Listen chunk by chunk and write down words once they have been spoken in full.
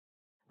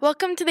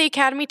Welcome to the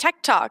Academy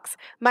Tech Talks.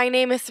 My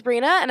name is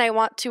Sabrina, and I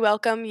want to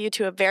welcome you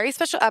to a very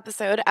special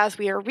episode as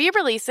we are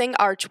re-releasing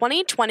our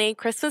 2020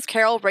 Christmas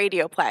Carol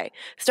radio play,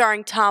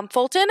 starring Tom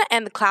Fulton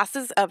and the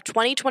classes of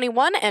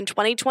 2021 and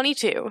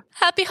 2022.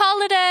 Happy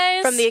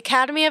holidays! From the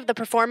Academy of the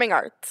Performing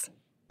Arts.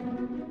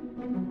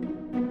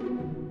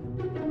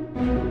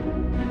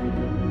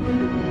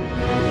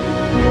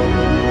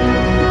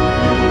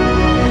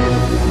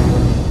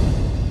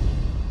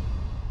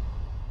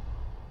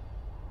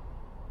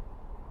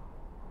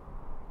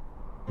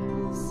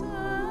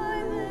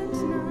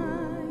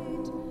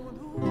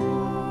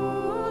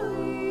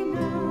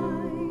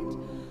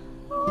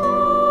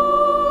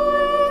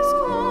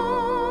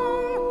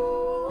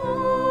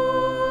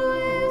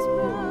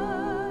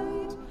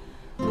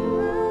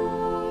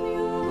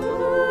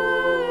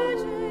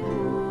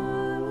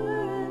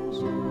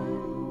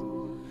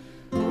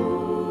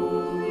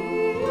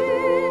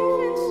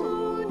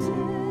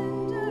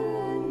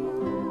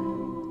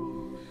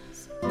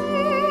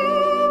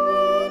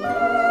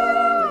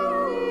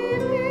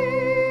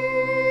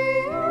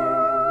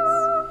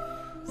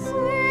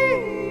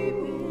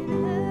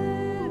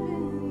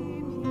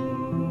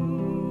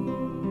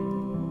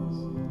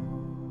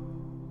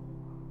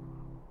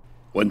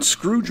 When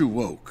Scrooge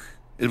awoke,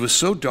 it was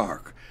so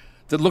dark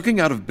that looking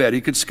out of bed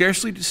he could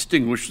scarcely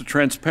distinguish the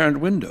transparent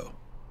window.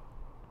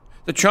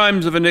 The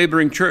chimes of a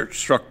neighboring church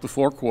struck the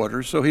 4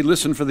 quarters, so he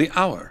listened for the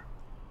hour.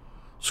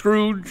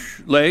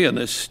 Scrooge lay in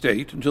this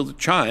state until the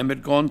chime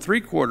had gone 3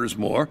 quarters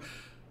more,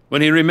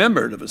 when he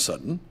remembered of a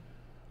sudden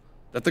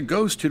that the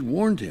ghost had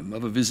warned him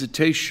of a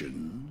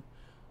visitation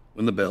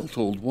when the bell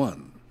tolled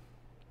 1.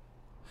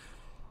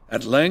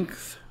 At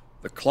length,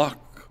 the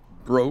clock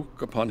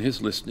broke upon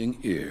his listening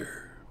ear.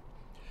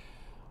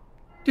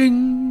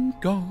 Ding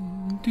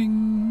dong,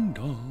 ding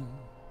dong.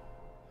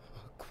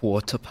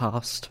 1/4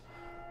 past.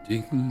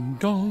 Ding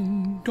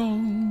dong,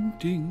 dong,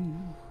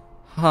 ding.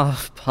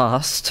 1/2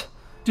 past.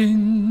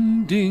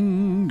 Ding,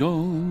 ding,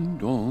 dong,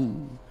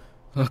 dong.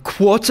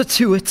 1/4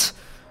 to it.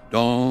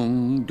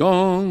 Dong,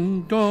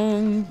 dong,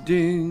 dong,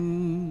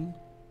 ding.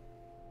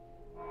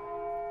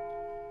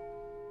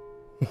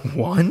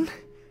 1?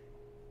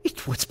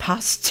 It was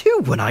past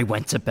 2 when I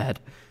went to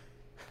bed.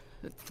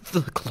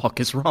 The clock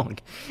is wrong.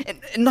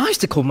 An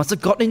icicle must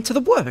have gotten into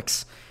the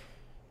works.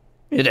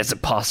 It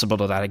isn't possible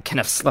that I can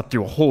have slept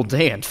through a whole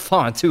day and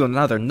far into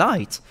another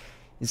night.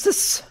 Is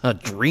this a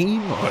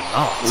dream or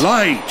not?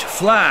 Light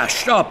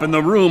flashed up in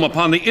the room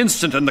upon the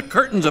instant, and the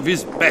curtains of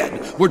his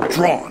bed were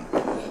drawn.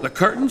 The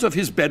curtains of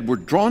his bed were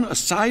drawn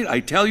aside,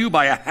 I tell you,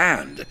 by a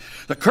hand.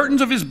 The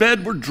curtains of his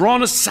bed were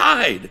drawn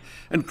aside,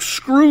 and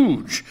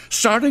Scrooge,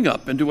 starting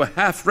up into a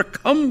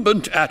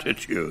half-recumbent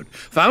attitude,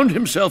 found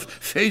himself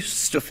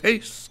face to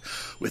face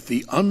with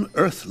the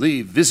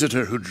unearthly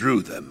visitor who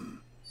drew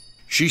them.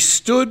 She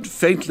stood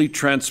faintly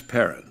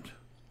transparent,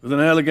 with an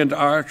elegant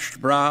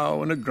arched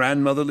brow and a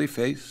grandmotherly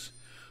face,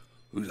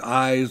 whose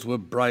eyes were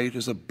bright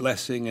as a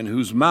blessing and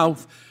whose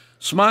mouth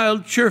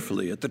smiled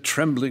cheerfully at the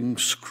trembling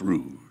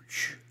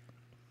Scrooge.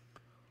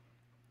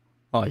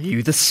 Are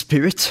you the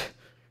spirit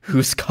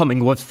whose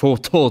coming was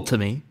foretold to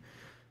me?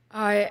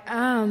 I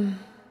am.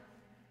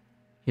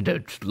 You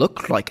don't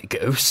look like a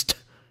ghost.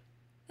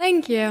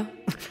 Thank you.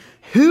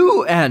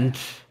 Who and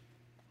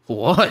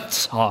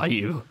what are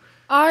you?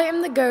 I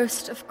am the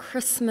ghost of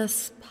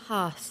Christmas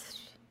past.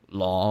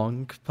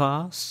 Long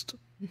past?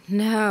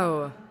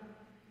 No,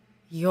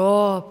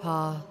 your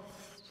past.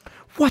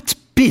 What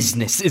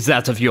business is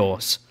that of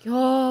yours?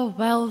 Your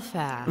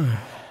welfare.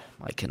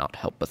 I cannot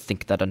help but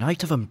think that a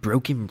night of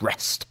unbroken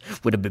rest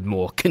would have been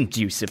more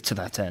conducive to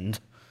that end.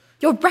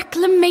 Your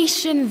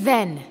reclamation,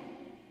 then.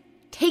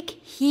 Take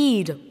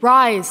heed,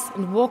 rise,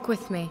 and walk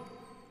with me.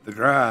 The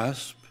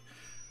grasp,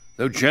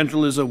 though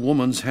gentle as a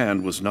woman's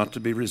hand, was not to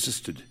be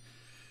resisted.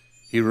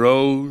 He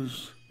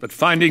rose, but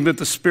finding that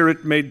the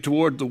spirit made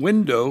toward the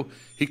window,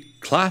 he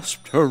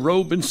clasped her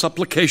robe in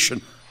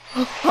supplication.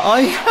 I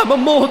am a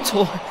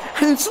mortal,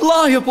 and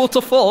liable to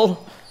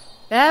fall.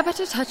 Bear but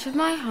a touch of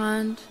my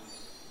hand.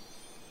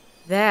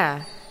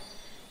 There,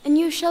 and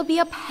you shall be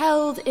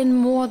upheld in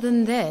more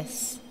than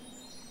this.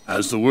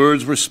 As the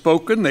words were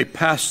spoken, they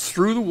passed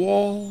through the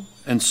wall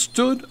and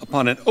stood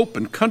upon an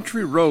open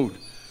country road,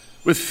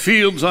 with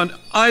fields on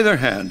either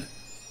hand.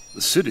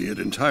 The city had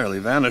entirely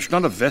vanished.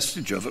 Not a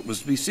vestige of it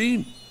was to be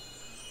seen.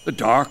 The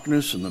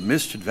darkness and the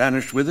mist had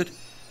vanished with it,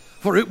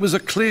 for it was a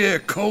clear,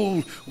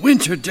 cold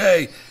winter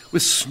day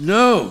with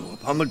snow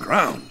upon the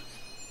ground.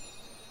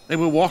 They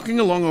were walking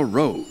along a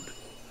road,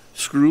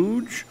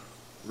 Scrooge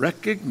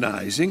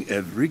recognizing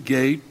every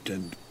gate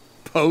and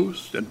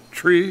post and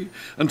tree,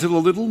 until a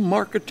little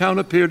market town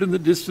appeared in the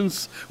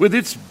distance with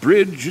its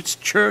bridge, its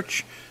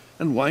church,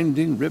 and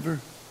winding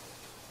river.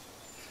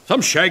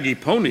 Some shaggy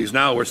ponies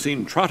now were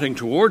seen trotting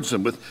towards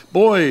them with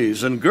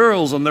boys and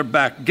girls on their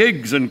back,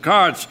 gigs and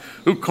carts,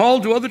 who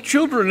called to other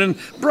children in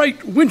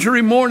bright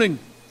wintry morning.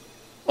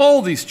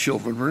 All these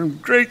children were in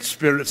great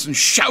spirits and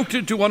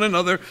shouted to one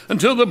another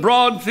until the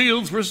broad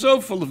fields were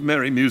so full of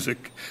merry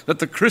music that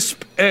the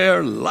crisp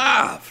air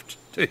laughed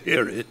to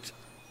hear it.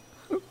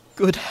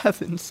 Good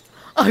heavens,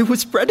 I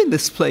was bred in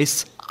this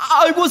place.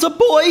 I was a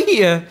boy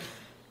here.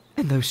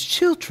 And those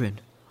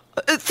children,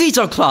 these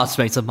are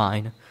classmates of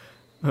mine.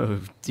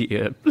 Oh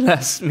dear,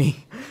 bless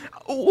me.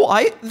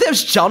 Why,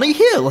 there's Johnny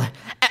Hill,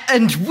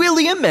 and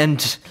William,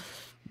 and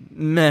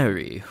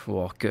Mary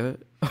Walker,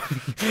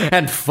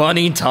 and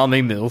funny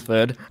Tommy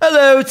Milford.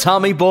 Hello,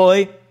 Tommy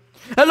boy.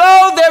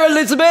 Hello there,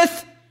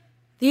 Elizabeth.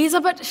 These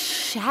are but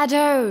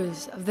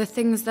shadows of the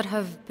things that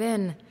have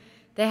been.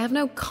 They have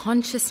no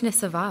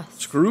consciousness of us.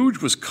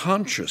 Scrooge was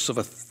conscious of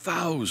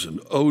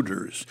 1,000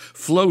 odors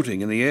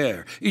floating in the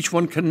air, each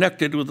one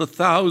connected with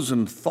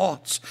 1,000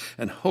 thoughts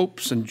and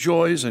hopes and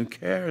joys and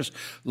cares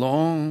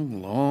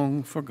long,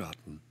 long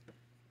forgotten.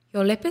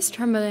 Your lip is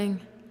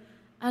trembling.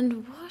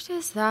 And what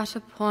is that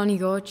upon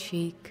your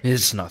cheek?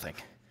 It's nothing.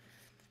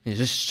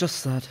 It's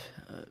just that...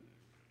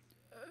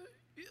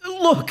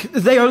 Look,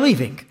 they are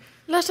leaving.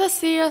 Let us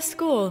see your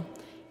school.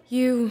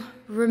 You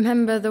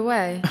remember the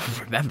way?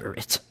 Remember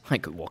it? I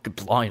could walk it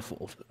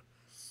blindfold.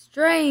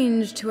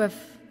 Strange to have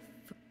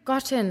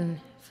forgotten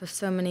for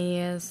so many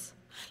years.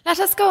 Let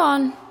us go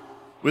on.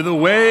 With a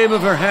wave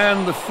of her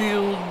hand, the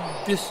field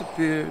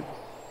disappeared,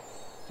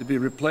 to be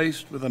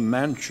replaced with a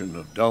mansion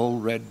of dull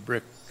red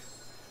brick,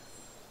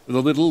 with a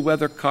little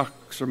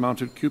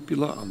weathercock-surmounted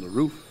cupola on the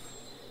roof,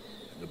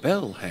 and a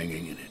bell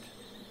hanging in it.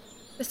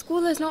 The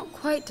school is not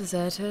quite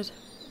deserted.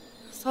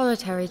 A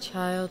solitary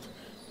child,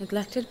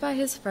 neglected by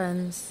his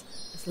friends,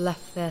 is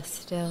left there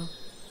still.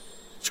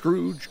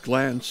 Scrooge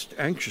glanced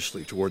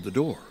anxiously toward the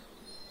door.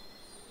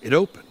 It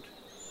opened,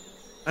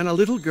 and a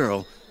little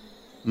girl,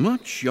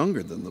 much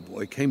younger than the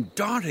boy, came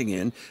darting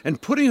in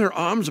and putting her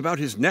arms about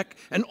his neck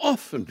and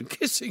often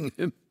kissing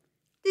him.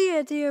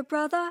 Dear, dear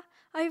brother,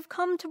 I have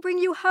come to bring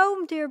you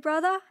home, dear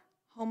brother.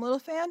 Home, little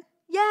Fan?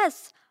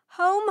 Yes,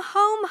 home,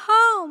 home,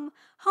 home.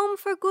 Home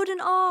for good and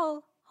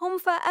all. Home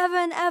for ever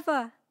and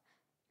ever.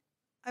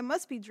 I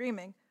must be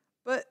dreaming,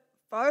 but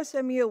Father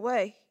sent me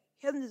away.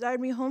 He hasn't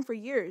desired me home for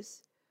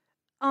years.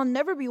 I'll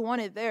never be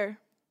wanted there.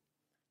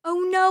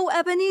 Oh no,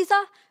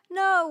 Ebenezer,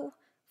 no.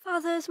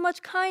 Father is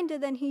much kinder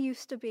than he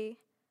used to be.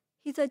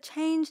 He's a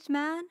changed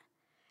man.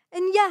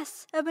 And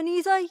yes,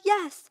 Ebenezer,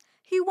 yes,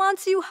 he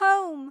wants you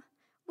home.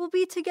 We'll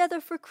be together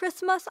for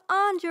Christmas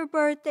and your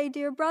birthday,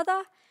 dear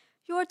brother.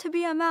 You're to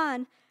be a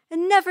man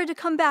and never to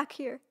come back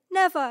here.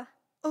 Never.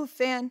 Oh,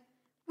 Fan.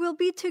 We'll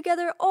be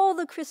together all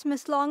the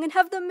Christmas long and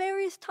have the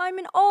merriest time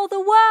in all the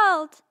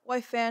world.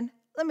 Why, Fan,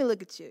 let me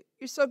look at you.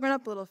 You're so grown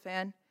up, little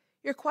Fan.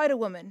 You're quite a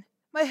woman.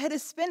 My head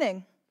is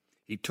spinning.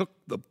 He took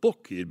the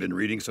book he had been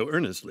reading so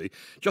earnestly.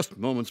 Just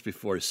moments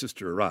before his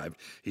sister arrived,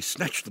 he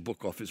snatched the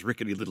book off his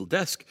rickety little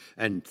desk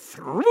and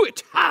threw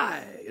it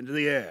high into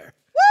the air.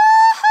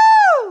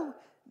 Woo-hoo!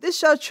 This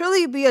shall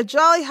truly be a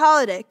jolly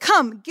holiday.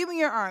 Come, give me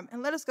your arm,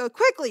 and let us go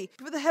quickly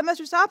before the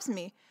headmaster stops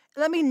me,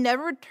 and let me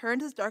never return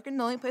to this dark and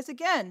lonely place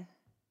again.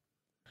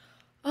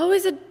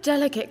 Always a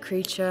delicate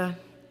creature,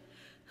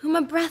 whom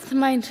a breath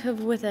might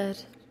have withered.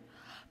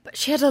 But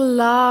she had a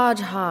large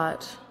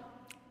heart.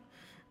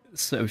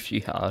 So she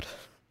had.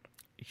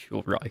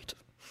 You're right.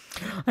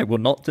 I will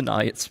not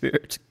deny it,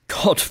 Spirit.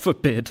 God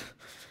forbid.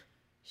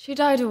 She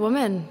died a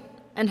woman,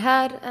 and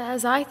had,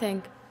 as I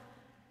think,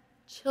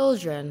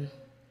 children.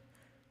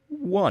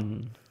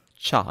 One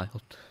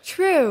child.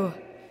 True,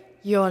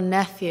 your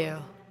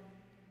nephew.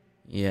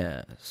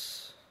 Yes.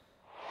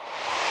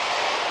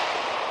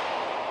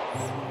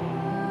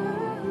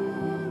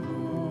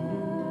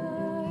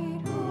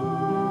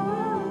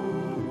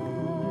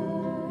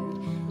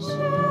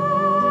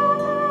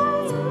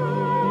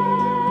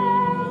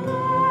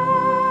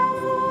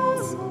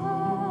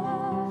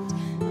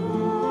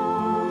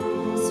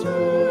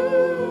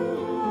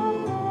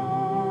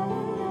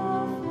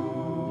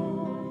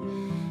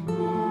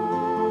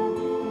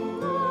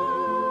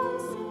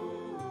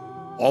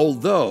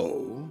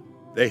 Although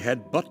they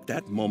had but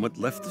that moment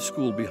left the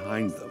school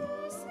behind them,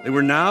 they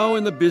were now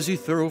in the busy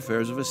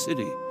thoroughfares of a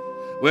city,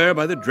 where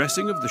by the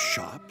dressing of the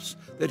shops,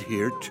 that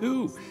here,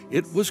 too,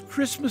 it was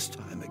Christmas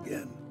time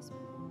again.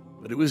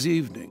 But it was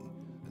evening,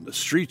 and the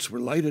streets were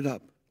lighted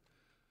up.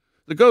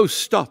 The ghost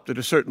stopped at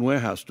a certain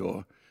warehouse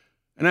door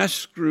and asked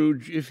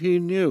Scrooge if he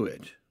knew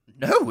it.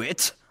 Know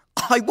it?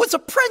 I was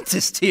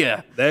apprenticed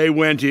here. They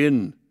went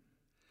in.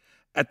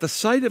 At the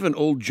sight of an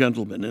old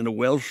gentleman in a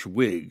Welsh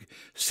wig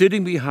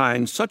sitting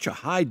behind such a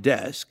high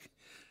desk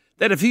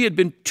that if he had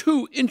been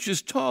 2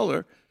 inches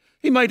taller,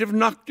 he might have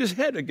knocked his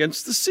head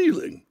against the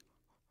ceiling.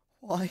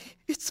 Why,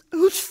 it's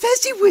old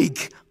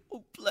Fezziwig.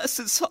 Oh, bless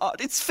his heart,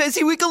 it's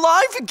Fezziwig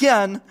alive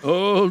again.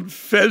 Old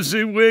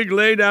Fezziwig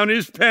laid down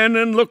his pen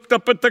and looked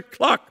up at the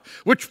clock,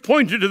 which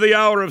pointed to the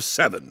hour of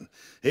 7.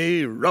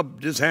 He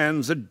rubbed his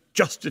hands,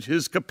 adjusted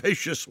his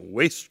capacious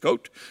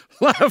waistcoat,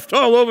 laughed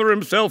all over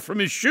himself from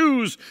his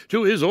shoes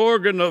to his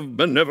organ of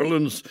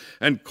benevolence,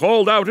 and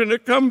called out in a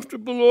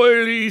comfortable,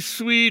 oily,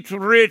 sweet,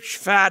 rich,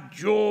 fat,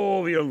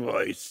 jovial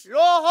voice,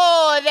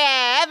 "Yo-ho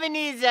there,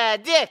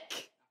 Ebenezer,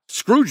 Dick!"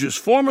 Scrooge's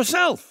former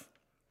self.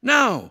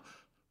 Now,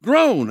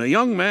 grown, a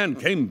young man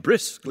came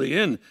briskly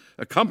in,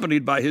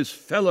 accompanied by his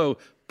fellow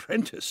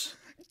prentice.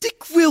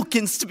 Dick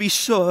Wilkins, to be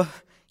sure.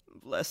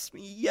 Bless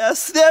me,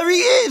 yes, there he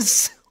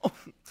is! Oh,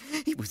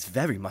 he was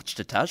very much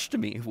attached to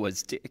me,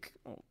 was Dick.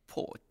 Oh,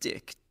 poor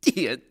Dick.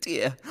 Dear,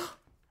 dear.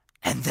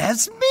 And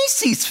there's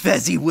Mrs.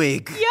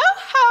 Fezziwig.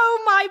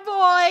 Yo-ho, my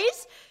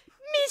boys!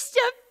 Mr.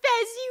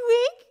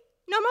 Fezziwig!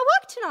 No more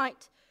work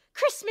tonight.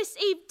 Christmas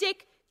Eve,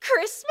 Dick.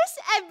 Christmas,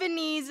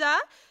 Ebenezer.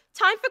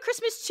 Time for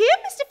Christmas cheer,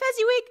 Mr.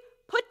 Fezziwig.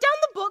 Put down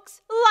the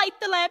books, light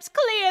the lamps,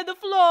 clear the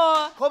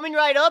floor. Coming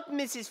right up,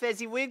 Mrs.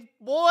 Fezziwig.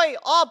 Boy,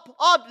 up,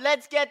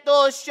 let's get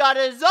those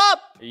shutters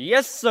up.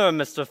 Yes, sir,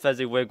 Mr.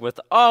 Fezziwig,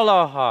 with all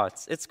our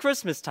hearts. It's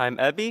Christmas time,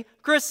 Ebby.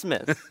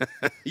 Christmas.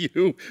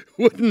 You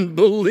wouldn't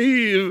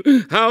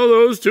believe how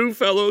those two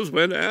fellows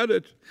went at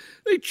it.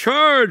 They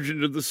charged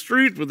into the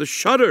street with the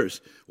shutters.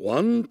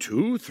 1,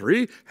 2,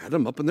 3, had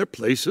 'em up in their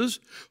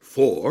places.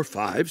 4,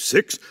 5,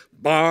 6,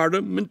 barred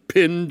 'em and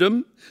pinned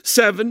 'em.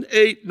 7,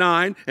 8,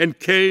 9, and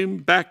came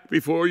back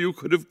before you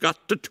could have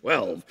got to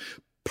 12,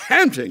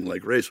 panting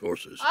like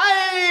racehorses.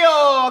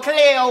 Ayo,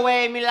 clear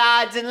away, me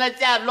lads, and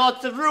let's have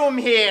lots of room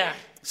here.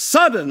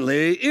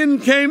 Suddenly, in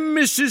came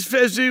Mrs.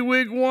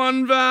 Fezziwig,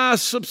 one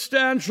vast,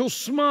 substantial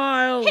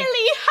smile.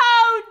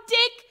 Hilly-ho,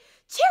 Dick.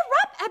 Cheer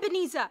up,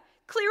 Ebenezer.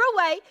 Clear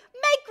away.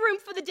 Make room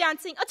for the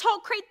dancing. A tall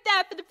crate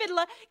there for the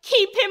fiddler.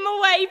 Keep him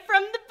away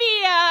from the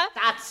beer.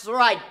 That's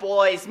right,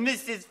 boys.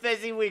 Mrs.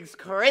 Fezziwig's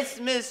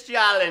Christmas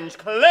challenge.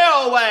 Clear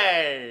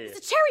away. It's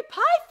a cherry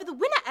pie for the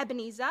winner,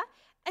 Ebenezer.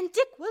 And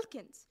Dick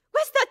Wilkins.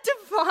 Where's that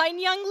divine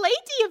young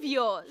lady of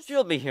yours?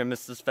 She'll be here,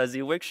 Mrs.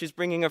 Fezziwig. She's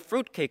bringing a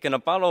fruitcake and a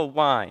bottle of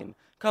wine.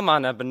 Come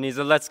on,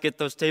 Ebenezer, let's get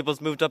those tables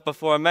moved up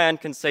before a man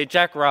can say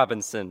Jack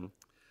Robinson.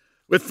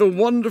 With the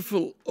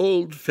wonderful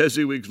old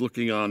Fezziwigs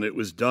looking on, it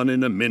was done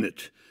in a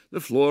minute. The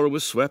floor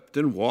was swept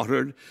and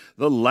watered,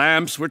 the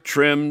lamps were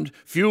trimmed,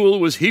 fuel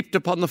was heaped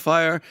upon the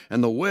fire,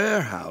 and the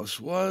warehouse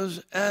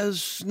was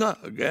as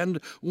snug and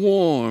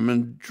warm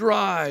and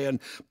dry and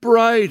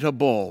bright a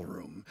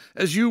ballroom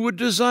as you would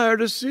desire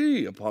to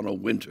see upon a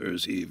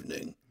winter's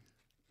evening.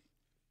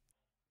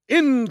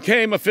 In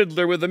came a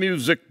fiddler with a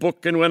music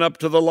book and went up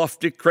to the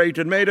lofty crate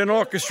and made an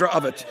orchestra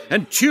of it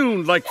and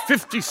tuned like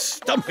 50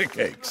 stomach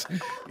aches.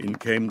 In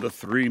came the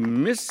 3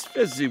 Miss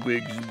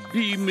Fezziwigs,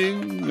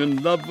 beaming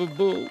and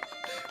lovable.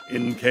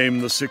 In came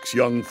the 6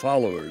 young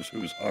followers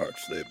whose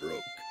hearts they broke.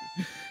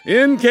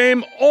 In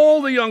came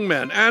all the young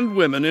men and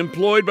women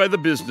employed by the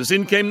business.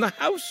 In came the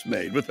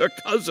housemaid with her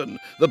cousin,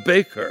 the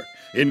baker.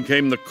 In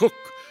came the cook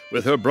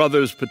with her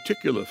brother's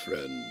particular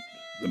friend,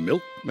 the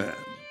milkman.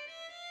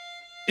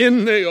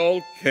 In they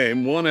all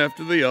came, one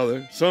after the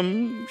other,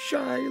 some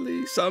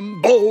shyly,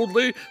 some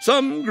boldly,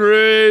 some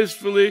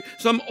gracefully,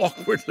 some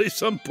awkwardly,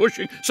 some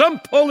pushing, some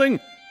pulling.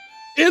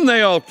 In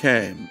they all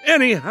came,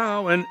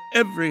 anyhow and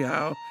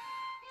everyhow.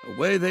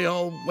 Away they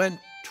all went,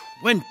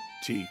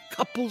 20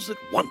 couples at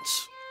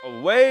once.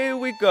 Away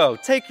we go.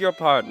 Take your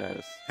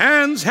partners.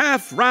 Hands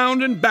half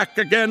round and back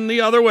again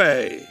the other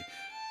way.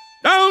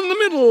 Down the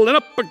middle and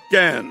up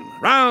again,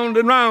 round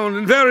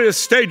in various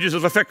stages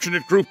of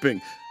affectionate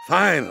grouping.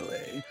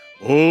 Finally,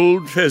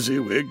 old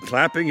Fezziwig,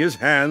 clapping his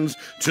hands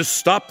to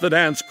stop the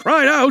dance,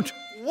 cried out,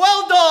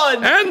 "Well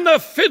done!" And the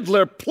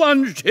fiddler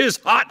plunged his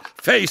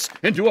hot face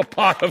into a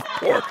pot of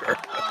porter.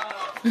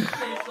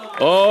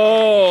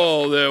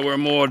 Oh, there were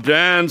more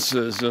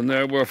dances, and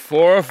there were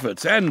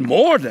forfeits, and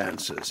more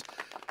dances.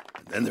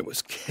 And then there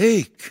was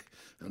cake,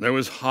 and there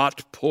was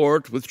hot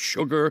port with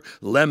sugar,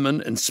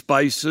 lemon, and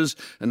spices,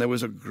 and there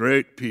was a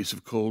great piece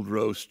of cold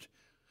roast.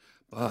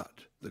 But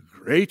the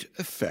great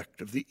effect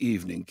of the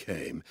evening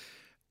came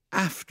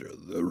after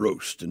the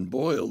roast and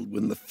boiled,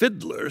 when the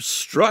fiddler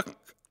struck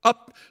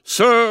up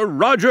Sir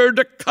Roger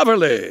de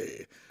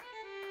Coverley.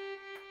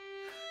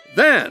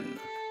 Then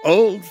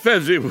old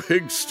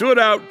Fezziwig stood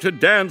out to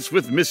dance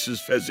with Mrs.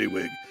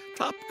 Fezziwig,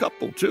 top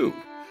couple too,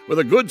 with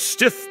a good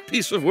stiff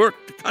piece of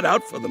work to cut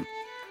out for them.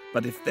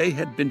 But if they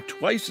had been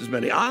twice as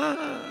many,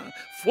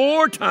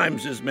 4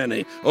 times as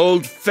many,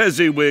 old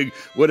Fezziwig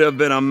would have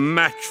been a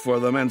match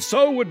for them, and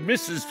so would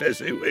Mrs.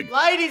 Fezziwig.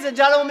 Ladies and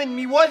gentlemen,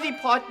 me worthy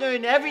partner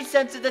in every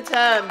sense of the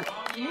term,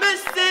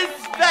 Mrs.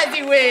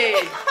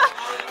 Fezziwig.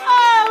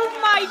 Oh,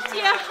 my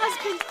dear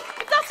husband,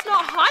 if that's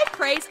not high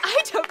praise,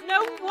 I don't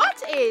know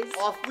what is.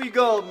 Off we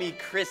go, me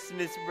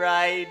Christmas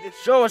bride.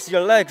 Show us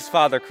your legs,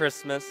 Father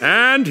Christmas.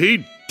 And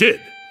he did.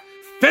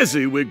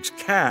 Fezziwig's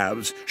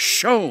calves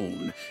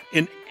shone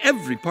in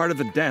every part of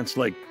the dance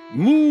like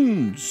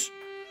moons.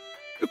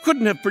 You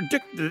couldn't have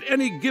predicted at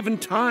any given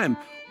time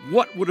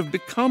what would have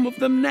become of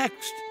them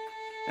next.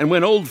 And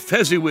when old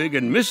Fezziwig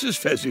and Mrs.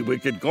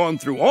 Fezziwig had gone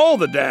through all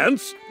the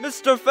dance...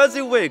 Mr.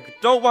 Fezziwig,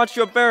 don't watch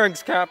your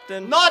bearings,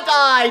 Captain. Not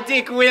I,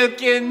 Dick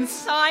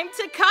Wilkins. Time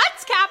to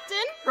cut, Captain.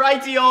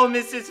 Righty-o,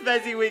 Mrs.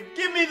 Fezziwig,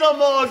 give me the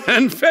mug.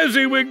 And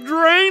Fezziwig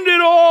drained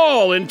it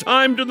all in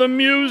time to the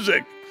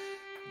music.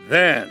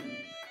 Then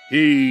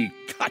he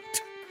cut,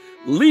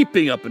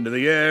 leaping up into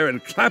the air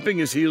and clapping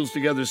his heels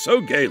together so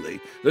gaily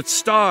that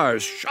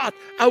stars shot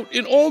out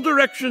in all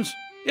directions.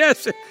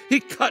 Yes,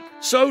 he cut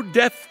so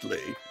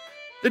deftly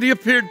that he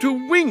appeared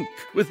to wink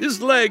with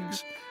his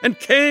legs and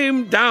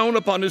came down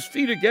upon his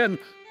feet again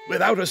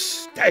without a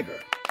stagger.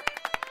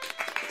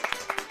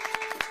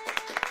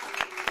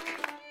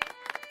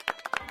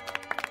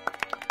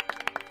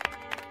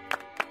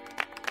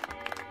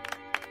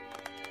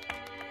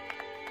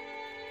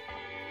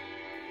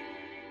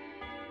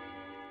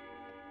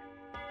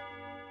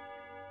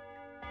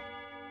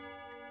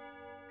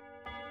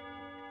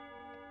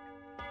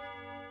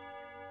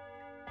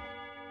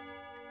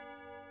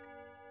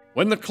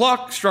 When the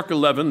clock struck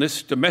 11,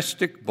 this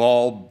domestic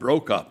ball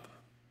broke up.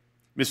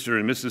 Mr.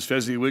 and Mrs.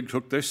 Fezziwig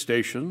took their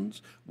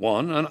stations,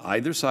 one on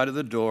either side of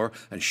the door,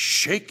 and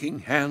shaking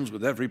hands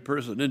with every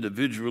person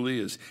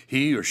individually as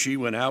he or she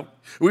went out,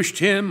 wished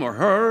him or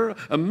her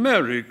a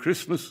Merry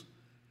Christmas.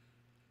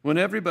 When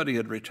everybody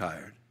had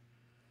retired,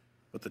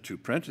 but the two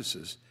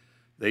prentices,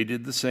 they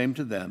did the same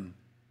to them.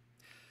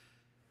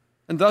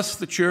 And thus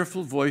the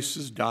cheerful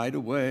voices died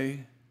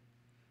away,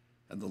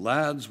 and the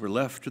lads were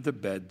left to their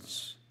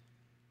beds,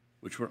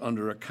 which were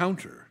under a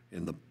counter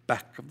in the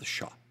back of the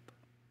shop.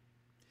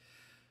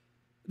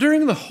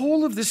 During the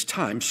whole of this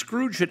time,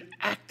 Scrooge had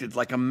acted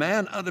like a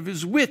man out of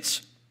his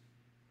wits.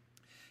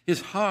 His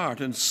heart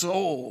and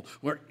soul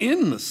were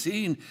in the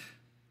scene,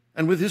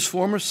 and with his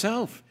former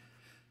self.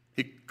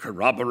 He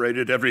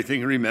corroborated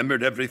everything,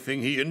 remembered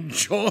everything, he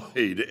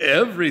enjoyed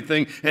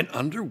everything, and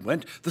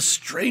underwent the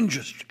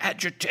strangest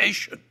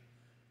agitation.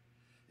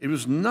 It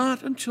was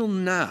not until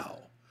now,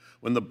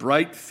 when the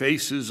bright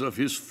faces of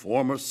his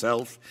former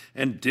self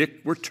and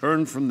Dick were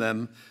turned from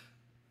them,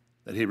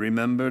 that he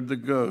remembered the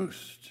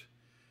ghost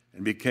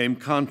and became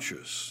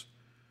conscious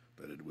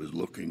that it was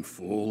looking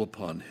full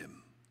upon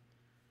him.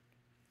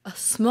 A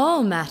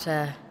small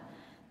matter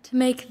to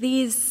make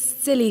these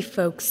silly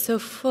folks so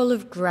full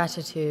of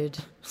gratitude.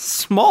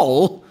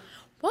 Small?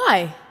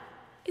 Why?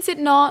 Is it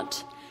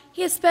not?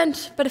 He has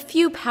spent but a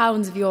few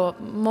pounds of your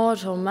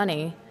mortal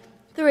money,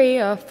 3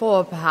 or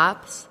 4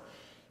 perhaps.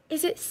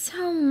 Is it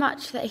so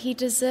much that he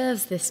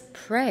deserves this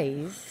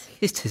praise?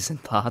 It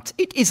isn't that.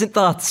 It isn't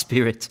that,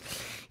 Spirit.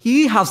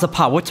 He has the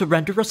power to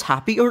render us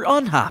happy or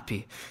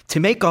unhappy, to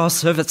make our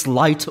service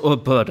light or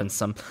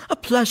burdensome, a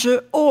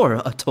pleasure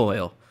or a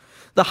toil.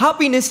 The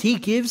happiness he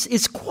gives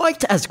is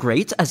quite as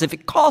great as if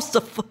it cost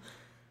a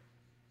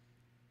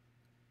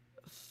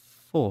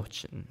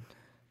fortune.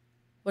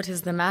 What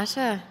is the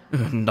matter?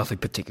 Nothing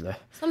particular.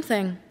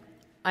 Something,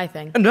 I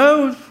think.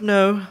 No.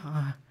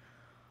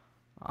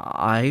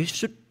 I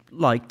should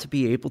like to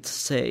be able to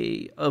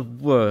say a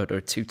word or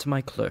two to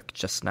my clerk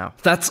just now.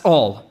 That's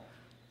all.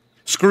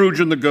 Scrooge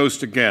and the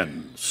ghost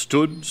again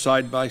stood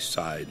side by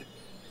side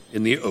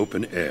in the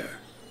open air.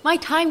 My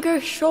time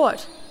grows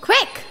short.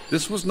 Quick!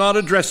 This was not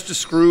addressed to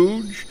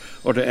Scrooge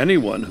or to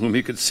anyone whom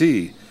he could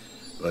see,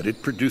 but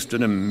it produced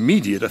an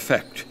immediate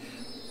effect.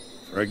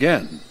 For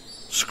again,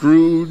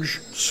 Scrooge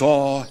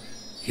saw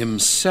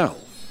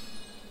himself.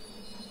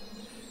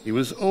 He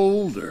was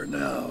older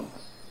now,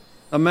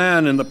 a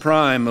man in the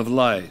prime of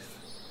life.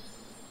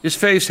 His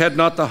face had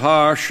not the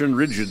harsh and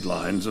rigid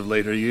lines of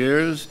later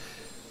years,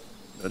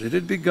 but it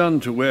had begun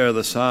to wear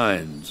the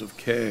signs of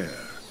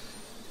care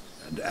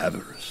and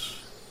avarice.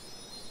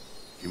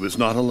 He was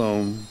not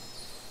alone,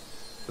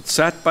 but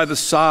sat by the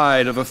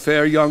side of a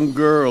fair young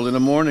girl in a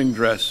mourning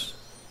dress,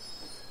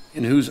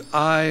 in whose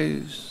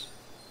eyes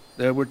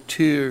there were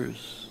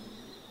tears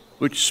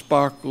which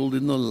sparkled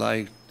in the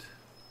light.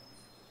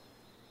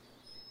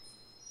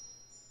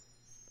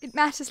 It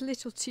matters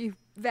little to you,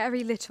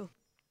 very little.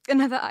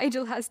 Another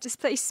idol has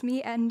displaced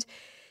me, and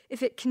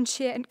if it can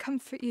cheer and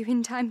comfort you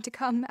in time to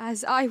come,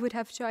 as I would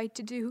have tried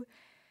to do,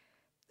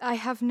 I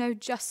have no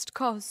just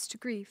cause to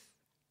grieve.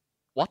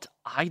 What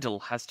idol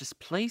has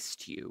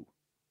displaced you?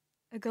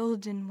 A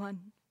golden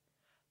one.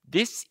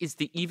 This is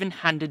the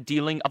even-handed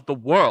dealing of the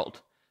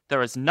world.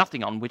 There is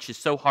nothing on which is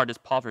so hard as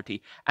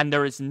poverty, and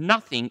there is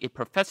nothing it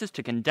professes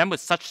to condemn with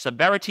such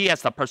severity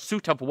as the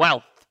pursuit of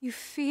wealth. You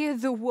fear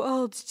the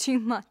world too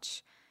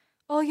much.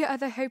 All your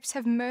other hopes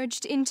have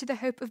merged into the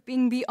hope of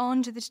being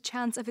beyond the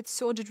chance of its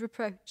sordid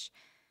reproach.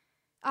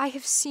 I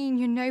have seen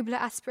your nobler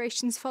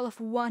aspirations fall off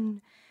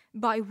one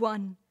by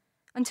one,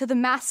 until the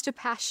master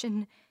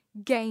passion,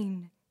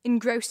 gain,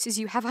 engrosses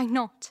you, have I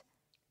not?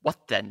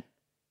 What then?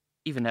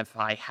 Even if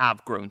I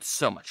have grown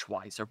so much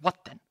wiser,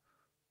 what then?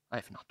 I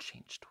have not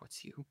changed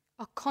towards you.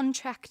 Our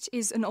contract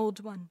is an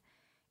old one.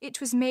 It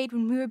was made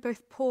when we were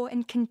both poor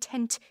and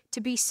content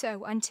to be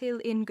so, until,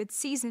 in good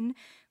season,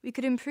 we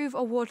could improve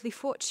our worldly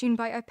fortune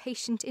by our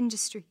patient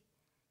industry.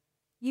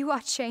 You are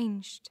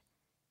changed.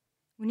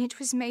 When it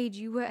was made,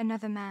 you were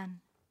another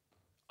man.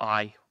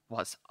 I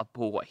was a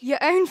boy. Your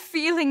own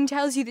feeling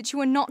tells you that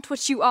you are not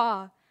what you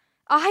are.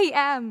 I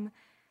am.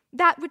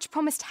 That which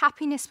promised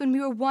happiness when we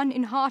were one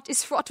in heart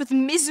is fraught with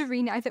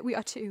misery now that we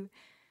are two.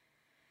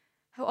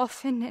 How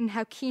often and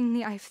how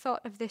keenly I have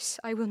thought of this,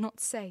 I will not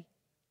say.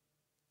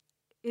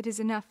 It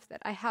is enough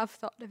that I have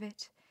thought of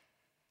it,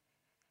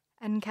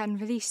 and can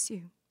release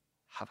you.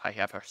 Have I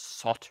ever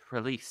sought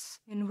release?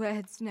 In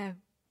words, no.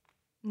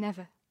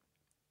 Never.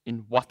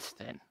 In what,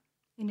 then?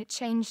 In a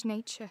changed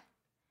nature.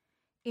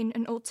 In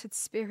an altered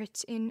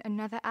spirit, in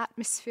another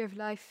atmosphere of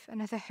life,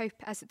 another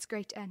hope as its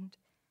great end.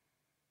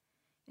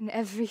 In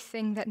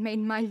everything that made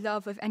my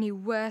love of any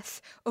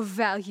worth or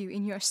value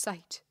in your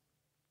sight.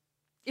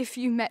 If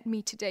you met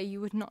me today,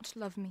 you would not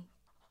love me.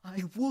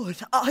 I would.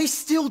 I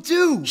still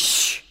do.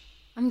 Shh!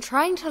 I'm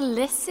trying to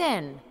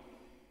listen.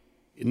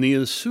 In the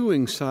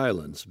ensuing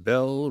silence,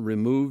 Belle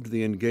removed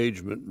the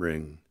engagement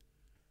ring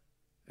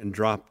and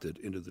dropped it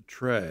into the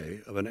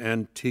tray of an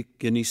antique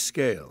guinea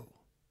scale,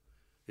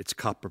 its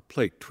copper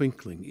plate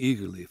twinkling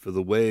eagerly for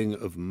the weighing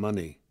of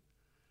money.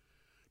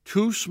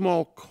 2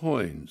 small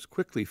coins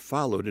quickly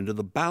followed into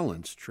the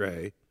balance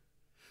tray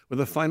with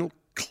a final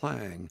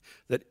clang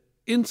that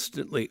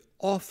instantly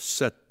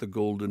offset the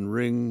golden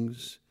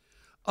rings.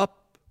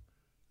 Up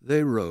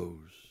they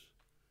rose.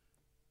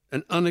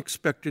 An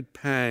unexpected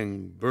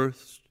pang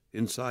burst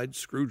inside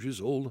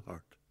Scrooge's old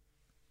heart.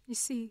 You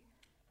see,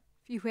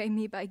 if you weigh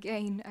me by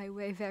gain, I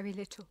weigh very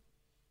little.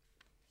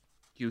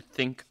 You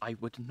think I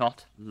would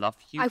not love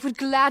you? I would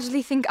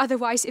gladly think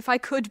otherwise if I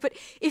could, but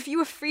if you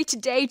were free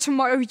today,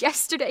 tomorrow,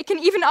 yesterday, can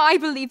even I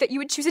believe that you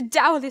would choose a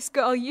dowerless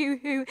girl, you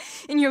who,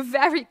 in your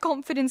very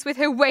confidence with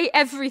her, weigh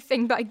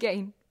everything by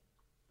gain?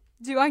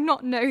 Do I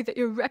not know that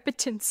your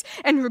repentance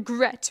and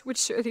regret would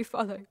surely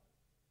follow?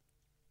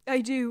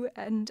 I do,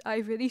 and I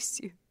release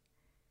you.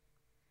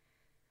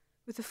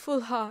 With a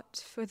full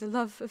heart for the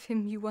love of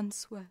him you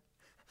once were.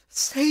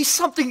 Say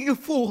something, you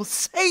fool!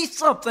 Say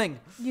something!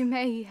 You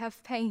may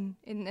have pain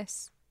in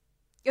this.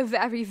 A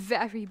very,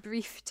 very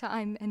brief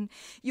time, and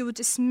you will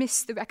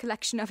dismiss the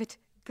recollection of it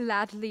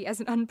gladly as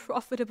an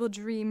unprofitable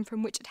dream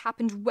from which it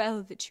happened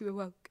well that you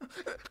awoke.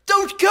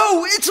 Don't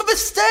go! It's a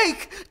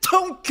mistake!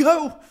 Don't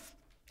go!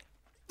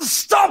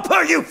 Stop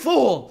her, you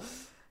fool!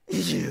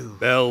 You.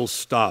 Belle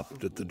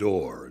stopped at the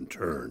door and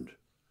turned.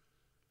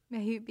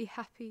 May you be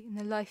happy in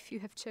the life you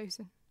have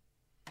chosen.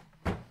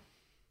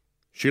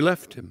 She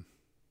left him,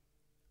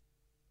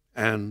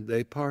 and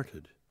they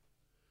parted.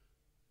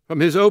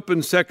 From his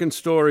open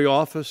second-story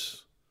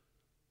office,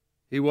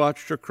 he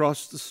watched her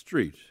cross the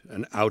street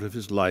and out of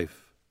his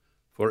life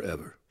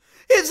forever.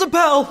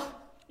 Isabel!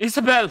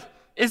 Isabel!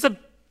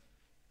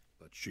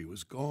 But she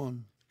was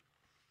gone.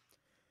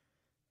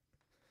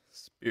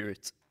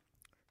 Spirit,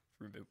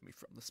 remove me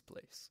from this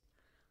place.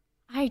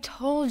 I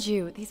told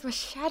you, these were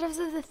shadows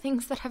of the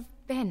things that have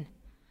been.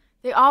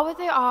 They are what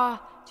they are.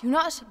 Do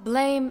not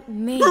blame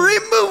me.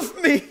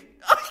 Remove me!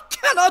 I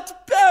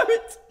cannot bear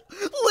it!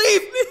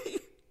 Leave me!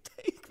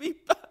 Take me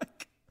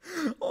back.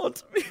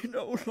 Haunt me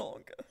no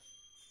longer.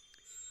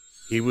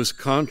 He was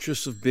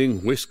conscious of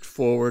being whisked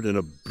forward in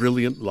a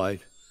brilliant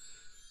light,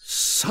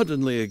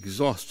 suddenly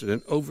exhausted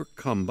and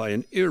overcome by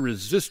an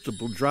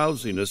irresistible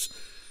drowsiness,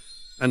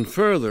 and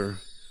further,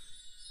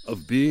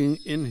 of being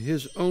in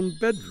his own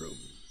bedroom,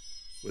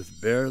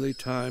 with barely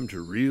time to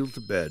reel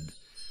to bed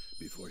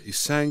before he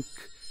sank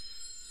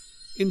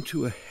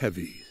into a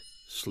heavy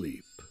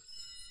sleep.